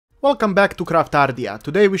Welcome back to CRAFTARDIA.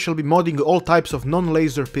 Today we shall be modding all types of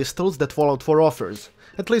non-laser pistols that Fallout 4 offers.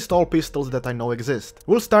 At least all pistols that I know exist.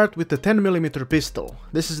 We'll start with the 10mm pistol.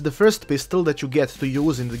 This is the first pistol that you get to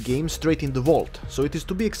use in the game straight in the vault, so it is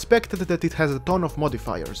to be expected that it has a ton of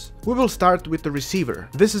modifiers. We will start with the receiver.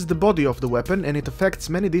 This is the body of the weapon and it affects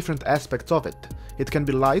many different aspects of it. It can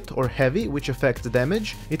be light or heavy, which affects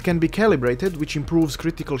damage. It can be calibrated, which improves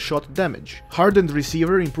critical shot damage. Hardened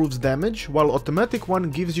receiver improves damage, while automatic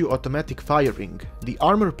one gives you automatic firing. The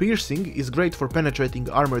armor piercing is great for penetrating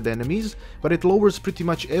armored enemies, but it lowers pretty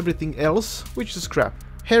much everything else, which is crap.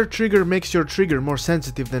 Hair trigger makes your trigger more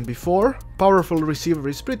sensitive than before. Powerful receiver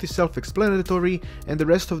is pretty self-explanatory, and the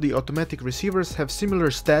rest of the automatic receivers have similar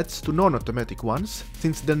stats to non-automatic ones,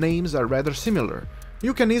 since the names are rather similar.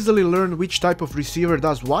 You can easily learn which type of receiver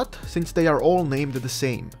does what, since they are all named the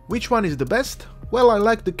same. Which one is the best? Well, I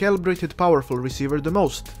like the calibrated powerful receiver the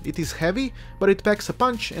most. It is heavy, but it packs a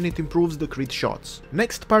punch and it improves the crit shots.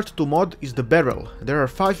 Next part to mod is the barrel. There are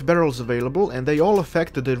 5 barrels available and they all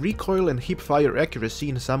affect the recoil and hip fire accuracy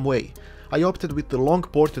in some way. I opted with the long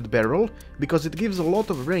ported barrel, because it gives a lot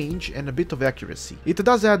of range and a bit of accuracy. It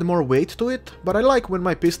does add more weight to it, but I like when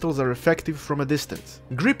my pistols are effective from a distance.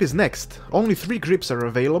 Grip is next. Only 3 grips are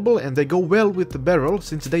available and they go well with the barrel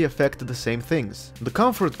since they affect the same things. The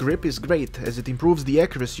comfort grip is great as it improves the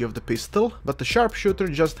accuracy of the pistol, but the sharpshooter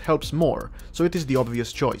just helps more, so it is the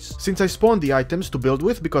obvious choice. Since I spawned the items to build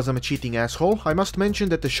with because I'm a cheating asshole, I must mention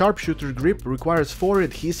that the sharpshooter grip requires 4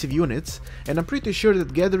 adhesive units, and I'm pretty sure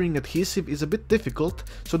that gathering adhesive is a bit difficult,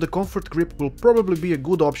 so the comfort grip will probably be a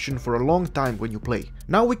good option for a long time when you play.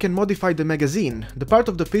 Now we can modify the magazine, the part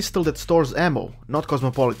of the pistol that stores ammo, not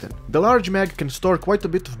cosmopolitan. The large mag can store quite a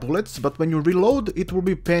bit of bullets, but when you reload it will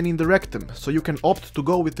be pain in the rectum, so you can opt to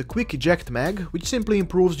go with the quick eject mag, which simply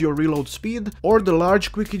improves your reload speed, or the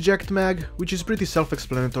large quick eject mag, which is pretty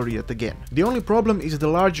self-explanatory yet again. The only problem is the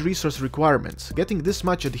large resource requirements. Getting this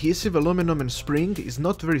much adhesive, aluminum and spring is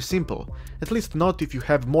not very simple, at least not if you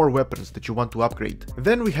have more weapons that you want to upgrade.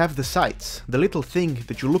 Then we have the sights, the little thing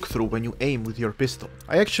that you look through when you aim with your pistol.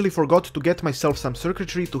 I actually forgot to get myself some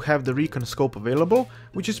circuitry to have the recon scope available,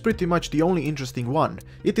 which is pretty much the only interesting one.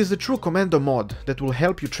 It is a true commando mod that will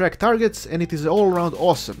help you track targets and it is all around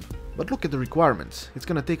awesome. But look at the requirements, it's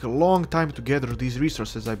gonna take a long time to gather these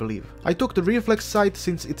resources, I believe. I took the reflex sight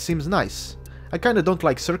since it seems nice. I kinda don't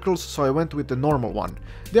like circles, so I went with the normal one.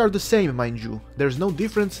 They are the same, mind you, there's no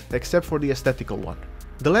difference except for the aesthetical one.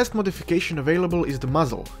 The last modification available is the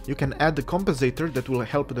muzzle. You can add the compensator that will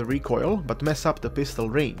help the recoil, but mess up the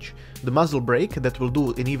pistol range, the muzzle brake that will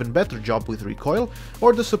do an even better job with recoil,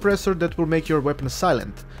 or the suppressor that will make your weapon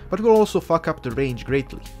silent, but will also fuck up the range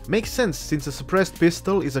greatly. Makes sense since a suppressed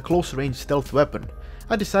pistol is a close-range stealth weapon.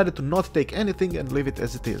 I decided to not take anything and leave it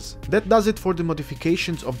as it is. That does it for the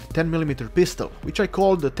modifications of the 10mm pistol, which I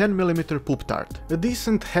call the 10mm Petard. A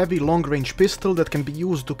decent, heavy, long-range pistol that can be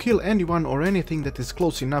used to kill anyone or anything that is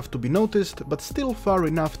close enough to be noticed, but still far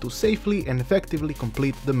enough to safely and effectively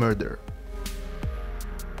complete the murder.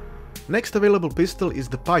 Next available pistol is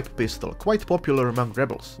the pipe pistol, quite popular among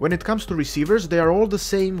rebels. When it comes to receivers, they are all the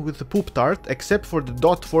same with the Petard except for the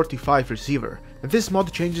 .45 receiver. This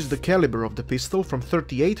mod changes the caliber of the pistol from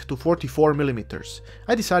 38 to 44mm.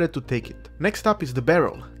 I decided to take it. Next up is the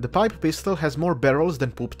barrel. The pipe pistol has more barrels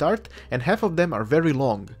than Petard and half of them are very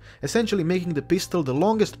long, essentially making the pistol the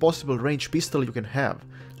longest possible range pistol you can have.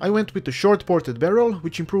 I went with the short ported barrel,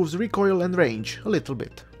 which improves recoil and range a little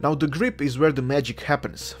bit. Now the grip is where the magic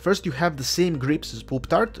happens. First you have the same grips as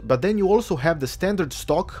Petard, but then you also have the standard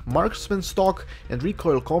stock, marksman stock and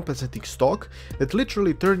recoil compensating stock that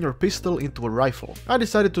literally turn your pistol into a rifle. I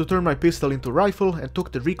decided to turn my pistol into a rifle and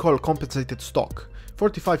took the recoil compensated stock.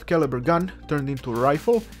 45 caliber gun turned into a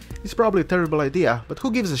rifle is probably a terrible idea, but who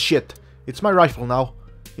gives a shit? It's my rifle now.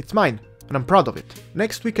 It's mine. And I'm proud of it.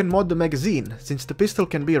 Next we can mod the magazine. Since the pistol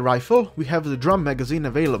can be a rifle, we have the drum magazine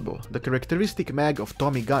available, the characteristic mag of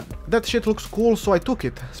Tommy gun. That shit looks cool, so I took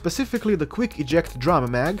it, specifically the quick eject drum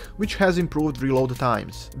mag, which has improved reload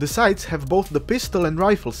times. The sights have both the pistol and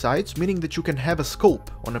rifle sights, meaning that you can have a scope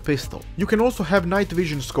on a pistol. You can also have night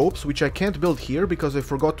vision scopes, which I can't build here because I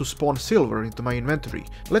forgot to spawn silver into my inventory.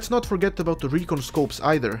 Let's not forget about the recon scopes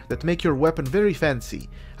either, that make your weapon very fancy.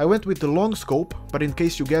 I went with the long scope, but in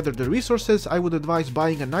case you gather the resources, I would advise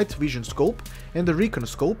buying a night vision scope and a recon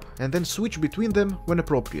scope and then switch between them when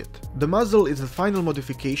appropriate. The muzzle is the final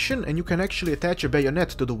modification and you can actually attach a bayonet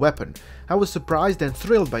to the weapon. I was surprised and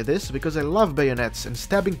thrilled by this because I love bayonets and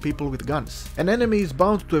stabbing people with guns. An enemy is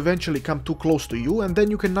bound to eventually come too close to you and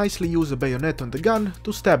then you can nicely use a bayonet on the gun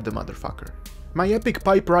to stab the motherfucker. My epic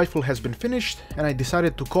pipe rifle has been finished, and I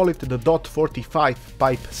decided to call it the .45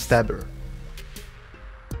 Pipe Stabber.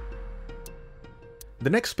 The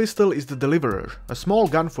next pistol is the Deliverer, a small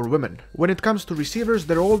gun for women. When it comes to receivers,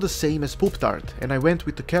 they're all the same as Petard, and I went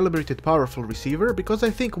with the calibrated powerful receiver because I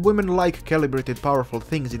think women like calibrated powerful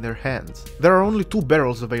things in their hands. There are only 2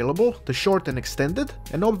 barrels available, the short and extended,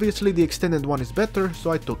 and obviously the extended one is better, so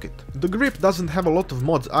I took it. The grip doesn't have a lot of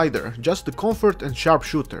mods either, just the comfort and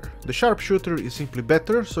sharpshooter. The sharpshooter is simply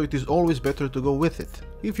better, so it is always better to go with it,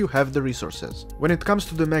 if you have the resources. When it comes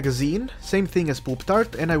to the magazine, same thing as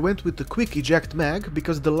Petard, and I went with the quick eject mag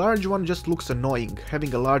because the large one just looks annoying.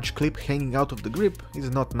 Having a large clip hanging out of the grip is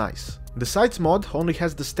not nice. The sights mod only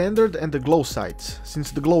has the standard and the glow sights.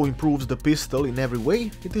 Since the glow improves the pistol in every way,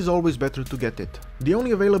 it is always better to get it. The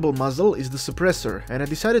only available muzzle is the suppressor, and I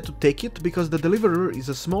decided to take it because the Deliverer is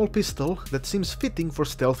a small pistol that seems fitting for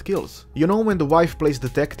stealth kills. You know when the wife plays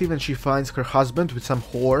detective and she finds her husband with some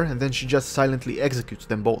whore and then she just silently executes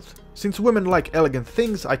them both. Since women like elegant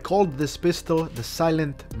things, I called this pistol the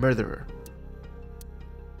Silent Murderer.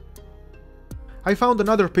 I found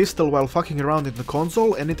another pistol while fucking around in the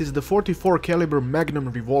console, and it is the 44 caliber Magnum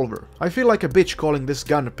revolver. I feel like a bitch calling this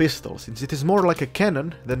gun a pistol, since it is more like a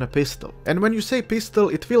cannon than a pistol. And when you say pistol,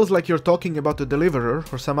 it feels like you're talking about a Deliverer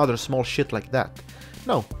or some other small shit like that.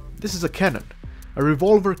 No, this is a cannon. A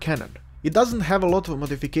revolver cannon. It doesn't have a lot of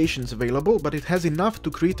modifications available, but it has enough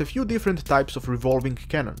to create a few different types of revolving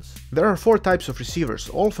cannons. There are 4 types of receivers,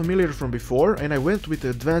 all familiar from before, and I went with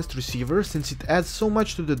the advanced receiver since it adds so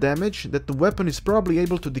much to the damage that the weapon is probably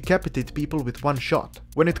able to decapitate people with one shot.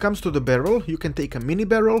 When it comes to the barrel, you can take a mini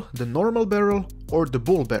barrel, the normal barrel, or the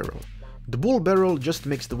bull barrel. The bull barrel just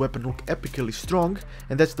makes the weapon look epically strong,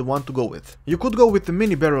 and that's the one to go with. You could go with the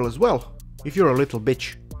mini barrel as well, if you're a little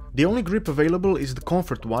bitch. The only grip available is the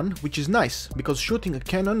comfort one, which is nice, because shooting a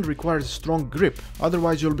cannon requires a strong grip,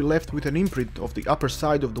 otherwise you'll be left with an imprint of the upper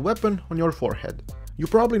side of the weapon on your forehead. You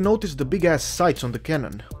probably noticed the big ass sights on the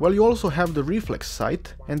cannon. Well, you also have the reflex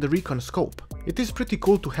sight and the recon scope. It is pretty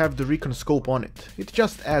cool to have the recon scope on it, it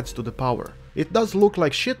just adds to the power. It does look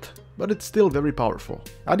like shit, but it's still very powerful.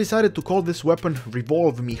 I decided to call this weapon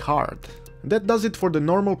Revolve Me Hard. That does it for the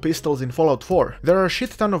normal pistols in Fallout 4. There are a shit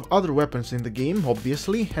ton of other weapons in the game,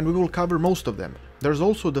 obviously, and we will cover most of them. There's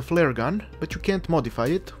also the flare gun, but you can't modify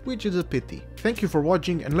it, which is a pity. Thank you for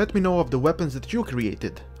watching, and let me know of the weapons that you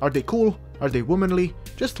created. Are they cool? Are they womanly?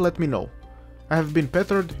 Just let me know. I have been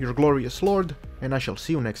Petard, your glorious lord, and I shall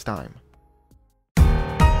see you next time.